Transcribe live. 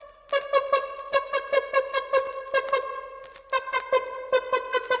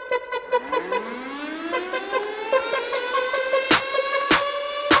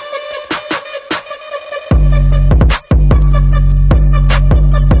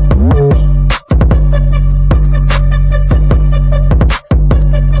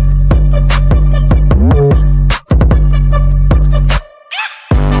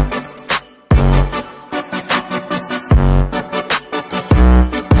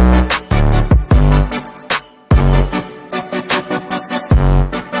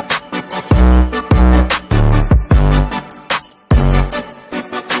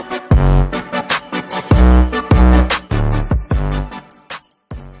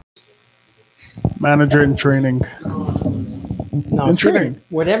Manager in training. No, In Steven, training.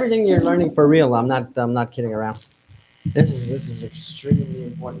 with everything you're learning for real, I'm not kidding around. This is extremely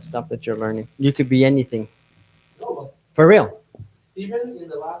important stuff that you're learning. You could be anything. No, but For real. Steven, in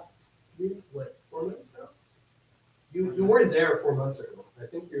the last, what, 4 months now? You weren't there 4 months ago. I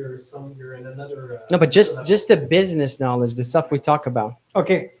think you're in another. No, but just level. just the business knowledge, the stuff we talk about.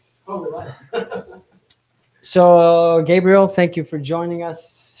 Okay. Oh, right. So Gabriel, thank you for joining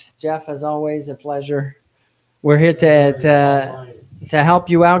us. Jeff, as always, a pleasure. We're here to help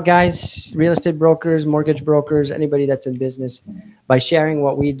you out, guys. Real estate brokers, mortgage brokers, anybody that's in business, by sharing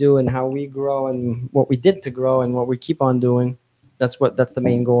what we do and how we grow and what we did to grow and what we keep on doing. That's the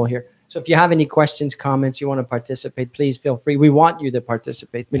main goal here. So if you have any questions, comments, you want to participate, please feel free. We want you to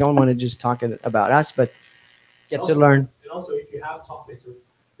participate. We don't want to just talk about us, but get to learn. And also, if you have topics or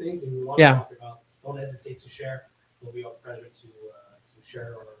things that you want Yeah. to talk about, don't hesitate to share. We'll be up pleasure to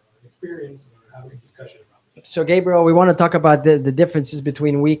share our experience or have a discussion about it. So Gabriel, we want to talk about the differences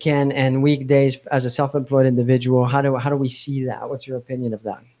between weekend and weekdays as a self-employed individual. How do we see that? What's your opinion of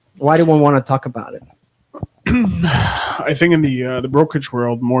that? Why do we want to talk about it? I think in the brokerage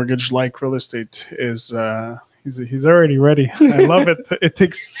world, mortgage like real estate is he's already ready. I love it. It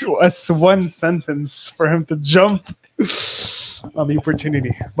takes us one sentence for him to jump on the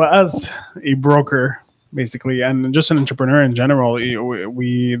opportunity. But as a broker, basically, and just an entrepreneur in general,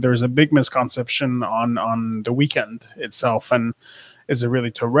 we there's a big misconception on the weekend itself. And is it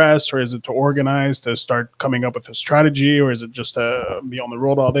really to rest, or is it to organize, to start coming up with a strategy, or is it just to be on the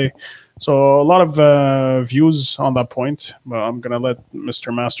road all day? So a lot of views on that point. But I'm gonna let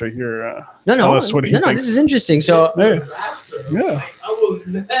Mr. Master here tell us what he thinks. This is interesting. So, Yeah. Master, Yeah. I will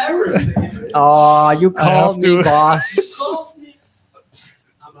never say this. oh, you I have called me to- boss, Call me-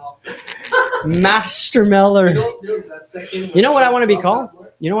 I'm out. Master Miller. Don't do that second You know what I want to be one. called?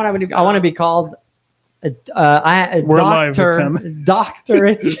 You know what I would? I want to be called a We're live,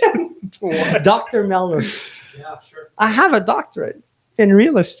 doctorate, Dr. Miller. Yeah, sure. I have a doctorate in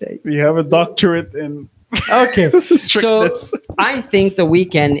real estate. You have a doctorate in Okay, so strictness. I think the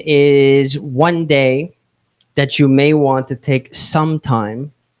weekend is one day that you may want to take some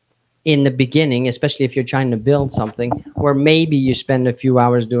time in the beginning, especially if you're trying to build something, where maybe you spend a few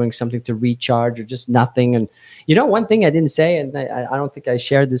hours doing something to recharge or just nothing. And you know, one thing I didn't say, and I don't think I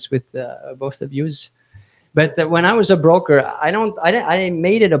shared this with both of you, but that when I was a broker, I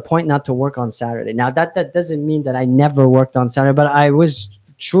made it a point not to work on Saturday. Now that doesn't mean that I never worked on Saturday, but I was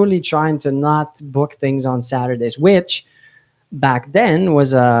truly trying to not book things on Saturdays, which back then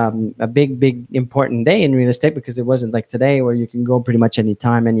was a big important day in real estate, because it wasn't like today where you can go pretty much any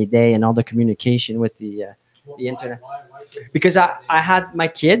time, any day, and all the communication with the internet. Why Because I had my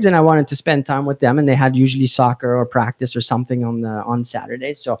kids and I wanted to spend time with them, and they had usually soccer or practice or something on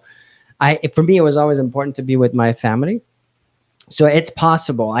Saturdays. So for me, it was always important to be with my family. So it's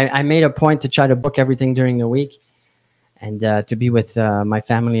possible. I made a point to try to book everything during the week, and to be with my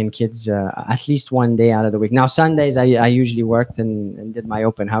family and kids at least one day out of the week. Now, Sundays, I usually worked and did my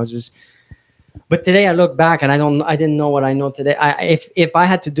open houses. But today I look back and I didn't know what I know today. If I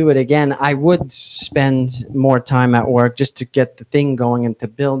had to do it again, I would spend more time at work just to get the thing going and to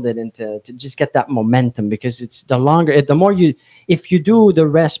build it and to just get that momentum, because it's the more if you do the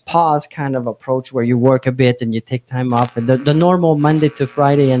rest pause kind of approach where you work a bit and you take time off, and the normal Monday to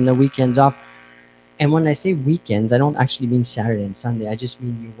Friday and the weekends off. And when I say weekends, I don't actually mean Saturday and Sunday. I just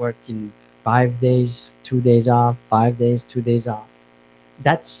mean you work in 5 days, 2 days off, 5 days, 2 days off.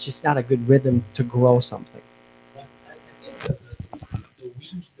 That's just not a good rhythm to grow something. I think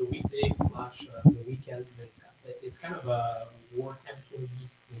the weekday slash the weekend, it's kind of a work employee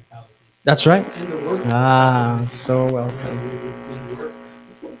mentality. That's right. And the work. So well said.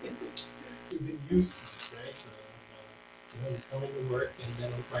 We've been used to it, right? You come into work and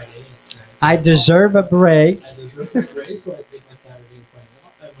then on Friday it's nice. I deserve a break. I deserve a break, so I take my Saturday and Friday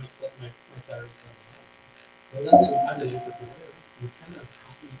off. My Saturday and Sunday off. So as an entrepreneur, you kind of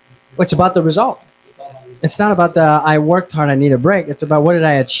It's about the result. it's all about results. It's not about I worked hard, I need a break. It's about what did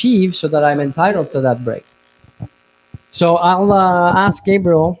I achieve so that I'm entitled to that break. So I'll ask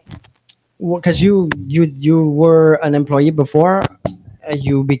Gabriel, because you were an employee before,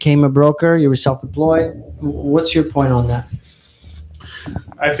 you became a broker, you were self-employed. What's your point on that?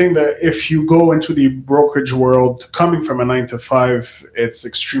 I think that if you go into the brokerage world coming from a 9 to 5, it's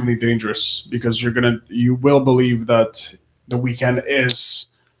extremely dangerous, because you will believe that the weekend is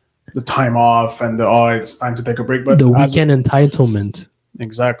the time off and it's time to take a break. But The weekend entitlement.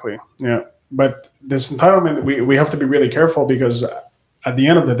 Exactly. Yeah. But this entitlement, we have to be really careful, because at the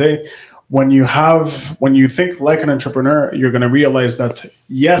end of the day, when you think like an entrepreneur, you're going to realize that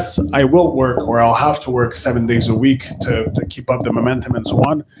yes, I will work, or I'll have to work 7 days a week to keep up the momentum and so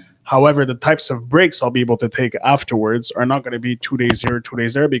on. However, the types of breaks I'll be able to take afterwards are not going to be 2 days here, 2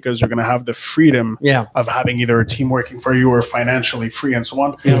 days there, because you're going to have the freedom of having either a team working for you or financially free and so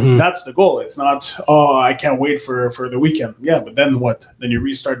on. That's the goal. It's not, oh, I can't wait for the weekend. Yeah, but then what? Then you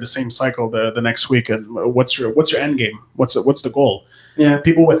restart the same cycle the next week. And what's your end game? What's the goal? Yeah,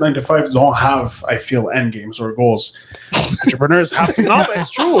 people with 9 to 5s don't have, I feel, end games or goals. Entrepreneurs have to. No, but it's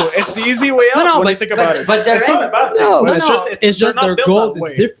true. It's the easy way out when you think about it. But it's not a bad thing. It's just their goals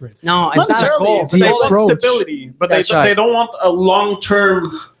is different. No, it's not goals. They want stability, but they don't want a long-term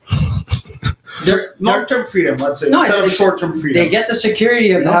freedom, let's say, instead of short-term freedom. They get the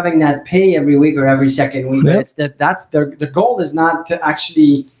security of having that pay every week or every second week. Yeah. It's that's the goal is not to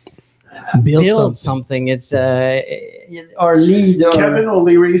actually build something. It's or lead. Or, Kevin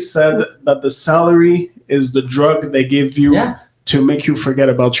O'Leary said that the salary is the drug they give you to make you forget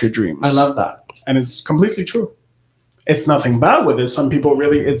about your dreams. I love that, and it's completely true. It's nothing bad with it. Some people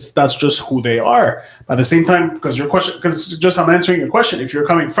that's just who they are. But at the same time, because I'm answering your question, if you're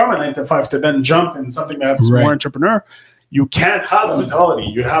coming from a 9 to 5 to then jump in something that's more entrepreneur, you can't have a mentality.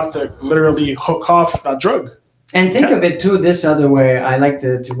 You have to literally hook off that drug. And think of it too this other way. I like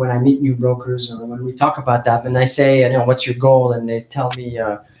to when I meet new brokers or when we talk about that, and I say, what's your goal? And they tell me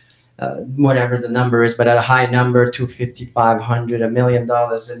whatever the number is, but at a high number, $250, $500, $1 million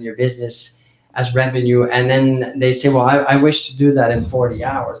in your business as revenue. And then they say, well, I wish to do that in 40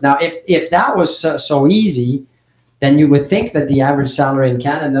 hours. Now, if that was so easy, then you would think that the average salary in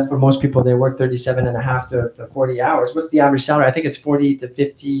Canada, for most people, they work 37.5 to 40 hours. What's the average salary? I think it's 40 to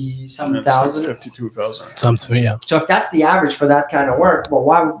 50 some thousand. 52,000. Something, yeah. So if that's the average for that kind of work, well,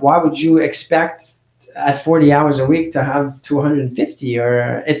 why would you expect at 40 hours a week to have 250?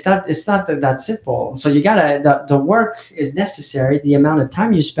 Or it's not that simple. So you gotta, the work is necessary. The amount of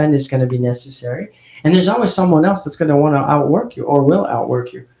time you spend is going to be necessary. And there's always someone else that's going to want to outwork you or will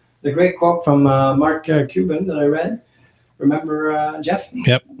outwork you. The great quote from Mark Cuban that I read. Remember, Jeff?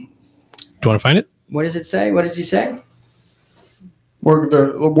 Yep. Do you want to find it? What does it say? What does he say?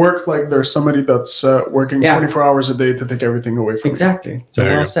 Work like there's somebody that's working 24 hours a day to take everything away from you. Exactly. So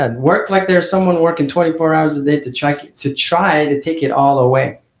well said. Work like there's someone working 24 hours a day to try to take it all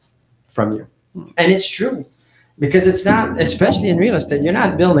away from you. And it's true. Because it's not, especially in real estate, you're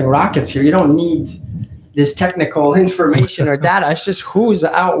not building rockets here. You don't need this technical information or data. It's just who's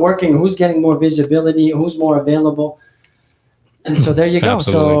out working, who's getting more visibility, who's more available. And so there you go.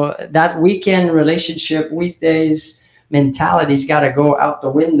 Absolutely. So that weekend relationship, weekdays mentality's got to go out the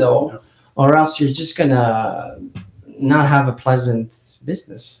window, or else you're just going to not have a pleasant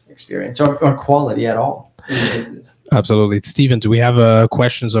business experience or quality at all in the business. Absolutely. Steven, do we have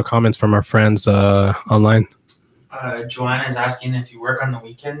questions or comments from our friends online? Joanna is asking, if you work on the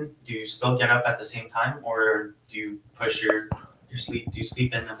weekend, do you still get up at the same time, or do you push your sleep? Do you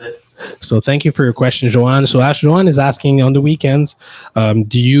sleep in a bit? So thank you for your question, Joanne. So Joanne is asking, on the weekends,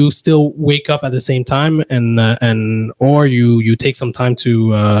 do you still wake up at the same time and or you take some time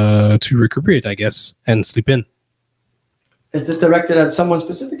to recuperate, I guess, and sleep in? Is this directed at someone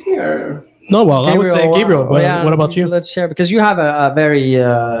specific here? No, well, Gabriel, I would say Gabriel. What about you? Let's share, because you have a very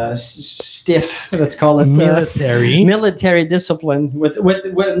stiff, let's call it, military discipline with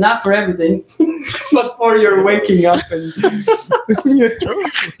not for everything, but for your waking up. And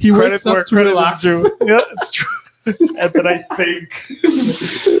he wakes up to relax. Yeah, it's true. But I think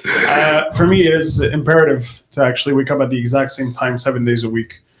for me, it is imperative to actually wake up at the exact same time, 7 days a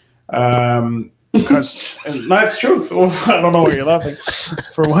week. Because it's true. I don't know why you're laughing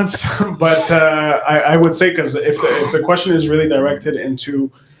for once, but I would say, because if the question is really directed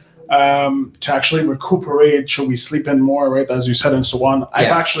into to actually recuperate, should we sleep in more, right, as you said, and so on.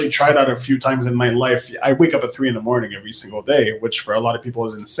 I've actually tried that a few times in my life. I wake up at 3 a.m. every single day, which for a lot of people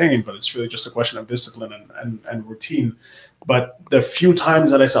is insane, but it's really just a question of discipline and routine. But the few times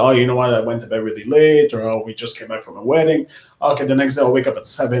that I said, oh, you know what, I went to bed really late, or oh, we just came back from a wedding. Okay, the next day I'll wake up at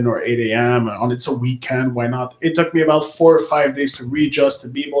 7 or 8 a.m. and it's a weekend, why not? It took me about 4 or 5 days to readjust, to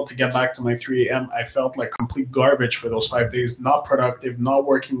be able to get back to my 3 a.m. I felt like complete garbage for those 5 days, not productive, not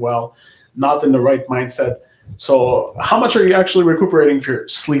working well, not in the right mindset. So how much are you actually recuperating if you're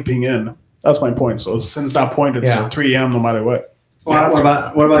sleeping in? That's my point. So since that point, it's 3 a.m. no matter what. What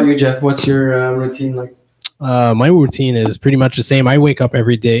about you, Jeff? What's your routine like? My routine is pretty much the same. I wake up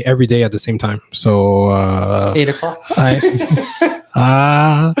every day at the same time. So 8 o'clock.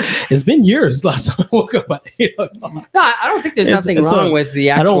 It's been years last time I woke up at 8 o'clock. No, I don't think there's It's- nothing so wrong with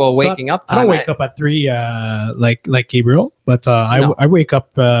the I don't- actual so waking up time. I don't wake up at 3 like Gabriel, but No. I wake up.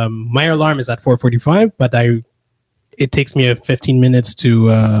 My alarm is at 4:45, but it takes me 15 minutes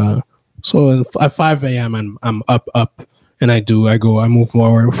to so at 5 a.m. I'm up and I move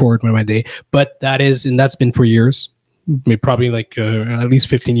more forward with my day. But that's been for years. Probably like at least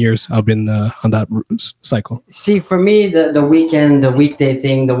 15 years I've been on that cycle. See, for me, the weekend, the weekday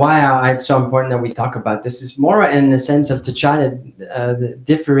thing, the why it's so important that we talk about this is more in the sense of to try to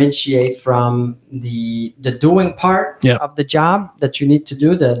differentiate from the doing part of the job that you need to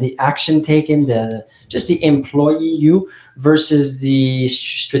do, the action taken, just the employee you versus the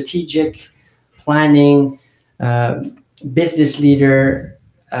strategic planning business leader.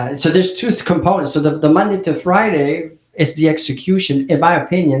 So there's two components. So the Monday to Friday is the execution. In my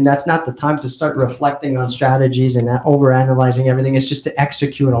opinion, that's not the time to start reflecting on strategies and overanalyzing everything. It's just to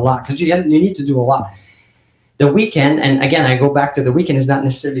execute a lot because you need to do a lot. The weekend, and again, I go back to the weekend, is not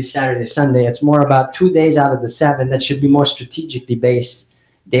necessarily Saturday, Sunday. It's more about 2 days out of the 7 that should be more strategically based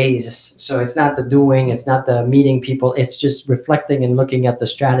days. So it's not the doing, it's not the meeting people. It's just reflecting and looking at the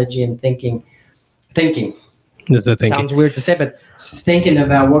strategy and thinking. That's the thinking. Sounds weird to say, but thinking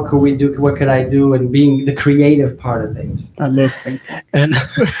about what could we do, what could I do, and being the creative part of things. I love thinking. And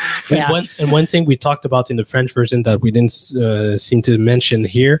Yeah. one thing we talked about in the French version that we didn't seem to mention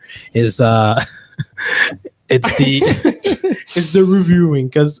here is it's the reviewing,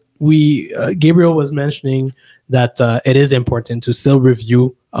 because Gabriel was mentioning that it is important to still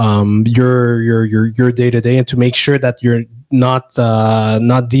review your day to day and to make sure that you're not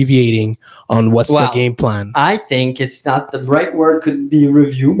deviating on what's the game plan. I think it's not the right word, could be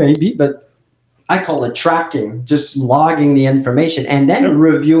review maybe, but I call it tracking, just logging the information and then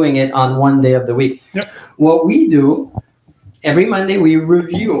reviewing it on one day of the week. Yep. What we do every Monday, we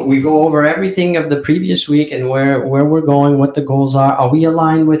review, we go over everything of the previous week and where we're going, what the goals are we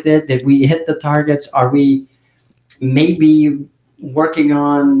aligned with it, did we hit the targets, are we maybe working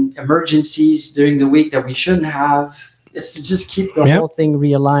on emergencies during the week that we shouldn't have. It's to just keep the whole thing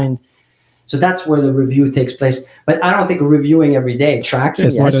realigned. So that's where the review takes place. But I don't think reviewing every day, tracking.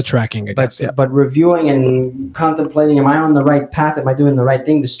 It's more the tracking, I guess. But reviewing and contemplating, am I on the right path? Am I doing the right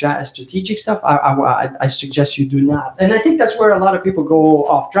thing? The strategic stuff, I suggest you do not. And I think that's where a lot of people go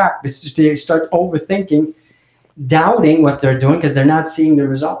off track. It's just they start overthinking, doubting what they're doing because they're not seeing the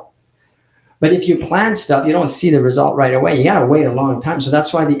result. But if you plan stuff, you don't see the result right away. You got to wait a long time. So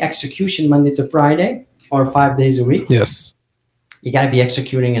that's why the execution Monday to Friday or 5 days a week. Yes. You got to be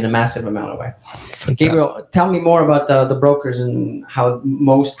executing in a massive amount of way. Fantastic. Gabriel, tell me more about the brokers and how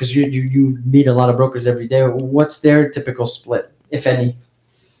most, because you meet a lot of brokers every day. What's their typical split, if any?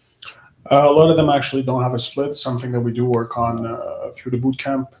 A lot of them actually don't have a split. Something that we do work on through the boot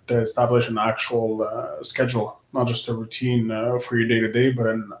camp to establish an actual schedule, not just a routine for your day to day, but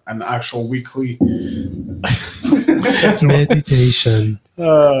an actual weekly meditation.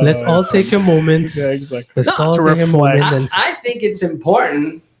 Let's all take a moment. Yeah, exactly. Let's all to take a reflect. moment. And I think it's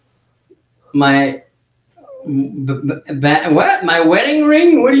important. My wedding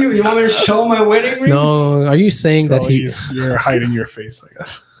ring? What do you want me to show my wedding ring? no, are you saying that You're hiding your face, I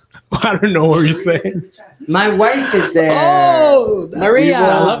guess. I don't know what you're saying. My wife is there. Oh, Maria.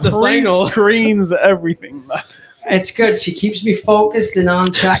 I love the signal. Screens everything. It's good. She keeps me focused and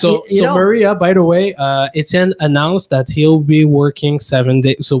on track. So You know, Maria, by the way, it's announced that he'll be working 7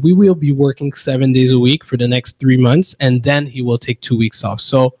 days. So we will be working 7 days a week for the next 3 months, and then he will take 2 weeks off.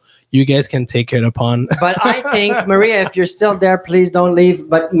 So you guys can take it upon. But I think, Maria, if you're still there, please don't leave.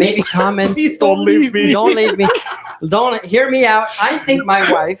 But maybe comment. Please don't leave me. Don't leave me. Don't hear me out. I think my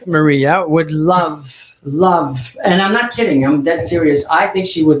wife, Maria, would love, and I'm not kidding. I'm dead serious. I think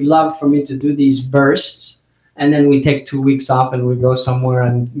she would love for me to do these bursts. And then we take 2 weeks off and we go somewhere,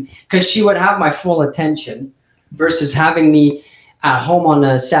 and because she would have my full attention versus having me at home on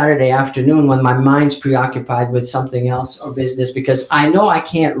a Saturday afternoon when my mind's preoccupied with something else or business, because I know I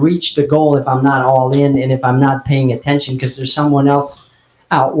can't reach the goal if I'm not all in and if I'm not paying attention because there's someone else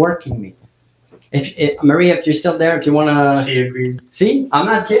outworking me. Maria, if you're still there, if you want to... She agrees. See, I'm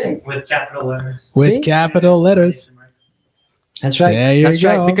not kidding. With capital letters. With See? capital letters. That's right. There you That's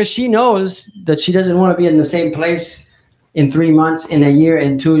go. right. Because she knows that she doesn't want to be in the same place in 3 months, in a year,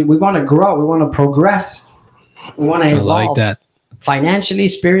 in 2. We want to grow. We want to progress. We want to I evolve. like that. Financially,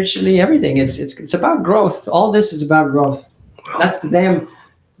 spiritually, everything. It's about growth. All this is about growth. That's the damn.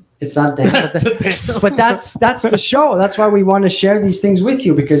 It's not damn. But that's the show. That's why we want to share these things with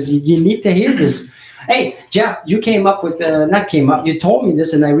you, because you need to hear this. Hey, Jeff, you came up with you told me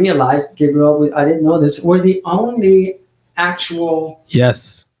this, and I realized, Gabriel, I didn't know this. We're the only actual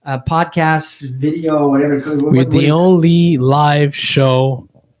Yes. podcast, video, whatever. We're the only live show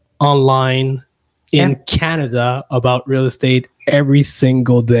online in Yeah. Canada about real estate every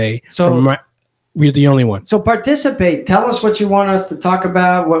single day. So- We're the only one. So participate. Tell us what you want us to talk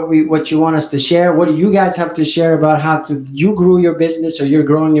about, what you want us to share. What do you guys have to share about how to you grew your business or you're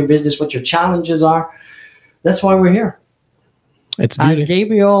growing your business, what your challenges are. That's why we're here. It's As beautiful.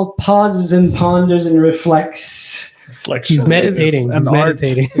 Gabriel pauses and ponders and reflects. Reflection. He's meditating. It's He's an art.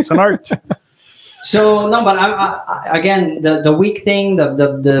 meditating. It's an art. So no, but again, the week thing,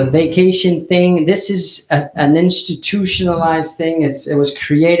 the vacation thing. This is an institutionalized thing. It was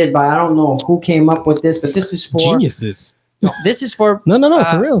created by I don't know who came up with this, but this is for Geniuses. This is for No,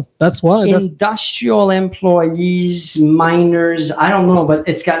 for real. That's why. industrial employees, miners. I don't know, but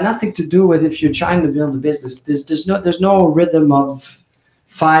it's got nothing to do with if you're trying to build a business. There's no rhythm of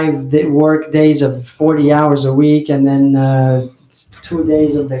 5 work days of 40 hours a week and then 2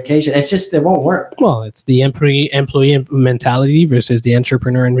 days of vacation. It's just it won't work. Well, it's the employee mentality versus the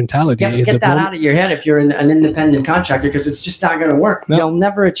entrepreneur mentality. Get that out of your head if you're an independent contractor, because it's just not going to work. No. You'll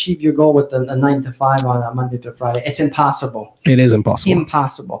never achieve your goal with a 9 to 5 on a Monday to Friday. It's impossible. It is impossible.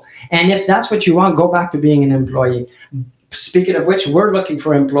 Impossible. And if that's what you want, go back to being an employee. Speaking of which, we're looking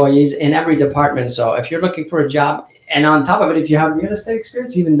for employees in every department. So if you're looking for a job, and on top of it, if you have real estate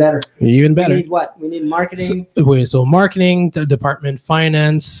experience, even better. Even better. We need what? We need marketing. So marketing, the department,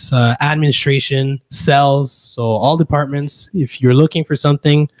 finance, administration, sales. So all departments. If you're looking for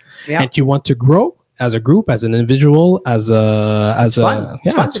something Yeah. and you want to grow as a group, as an individual, as a It's fun.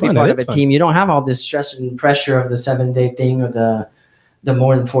 It's fun to be part of It a is team. You don't have all this stress and pressure of the 7-day thing or the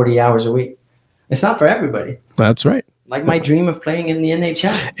more than 40 hours a week. It's not for everybody. That's right. Like my dream of playing in the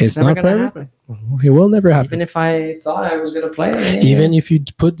NHL. It's never not going to for happen. It will never happen. Even if I thought I was going to play, Even if you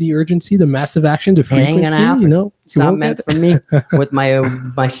put the urgency, the massive action, the ain't gonna frequency, happen. you know, it's you not won't meant get for me with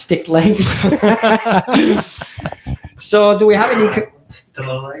my stick legs. So, do we have any? The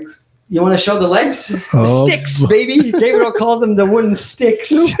low legs. You want to show the legs? The Oh, sticks, baby. Gabriel calls them the wooden sticks.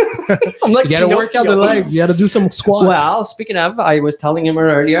 I'm like, You gotta work out the legs. You gotta do some squats. Well, speaking of, I was telling him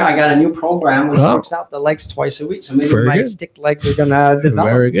earlier, I got a new program which Oh. works out the legs twice a week. So maybe Very my good. stick legs are gonna develop.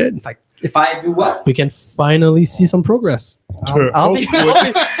 Very good. If I do what? We can finally see some progress. I'll be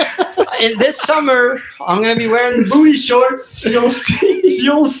in this summer. I'm gonna be wearing booty shorts. You'll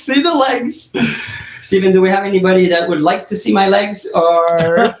see the legs. Stephen, do we have anybody that would like to see my legs? Or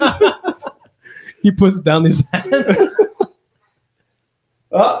He puts down his hand.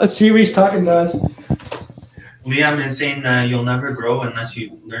 let's see what he's talking to us. Liam is saying you'll never grow unless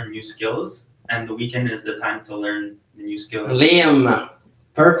you learn new skills, and the weekend is the time to learn the new skills. Liam,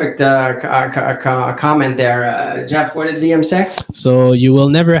 perfect comment there. Jeff, what did Liam say? So you will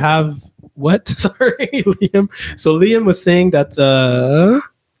never have what? Sorry, Liam. So Liam was saying that.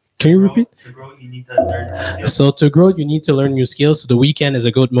 Can you repeat? To grow, you need to learn new skills. So to grow, you need to learn new skills. So the weekend is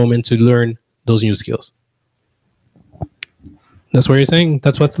a good moment to learn those new skills. That's what you're saying.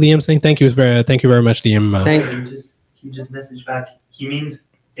 That's what Liam's saying. Thank you very much, Liam. Thank He just messaged back. He means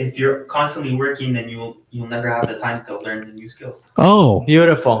if you're constantly working, then you'll never have the time to learn the new skills. Oh,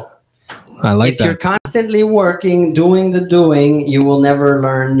 Beautiful. I like If you're that. constantly working, doing the doing, you will never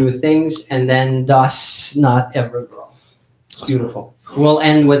learn new things and then thus not ever grow. It's beautiful. We'll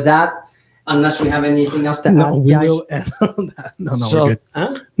end with that unless we have anything else to No, add, we guys. will end on that. No, So, we're good.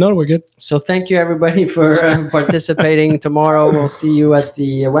 huh? No, we're good. So thank you everybody for participating. Tomorrow we'll see you at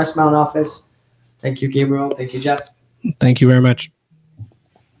the Westmount office. Thank you, Gabriel. Thank you, Jeff. Thank you very much.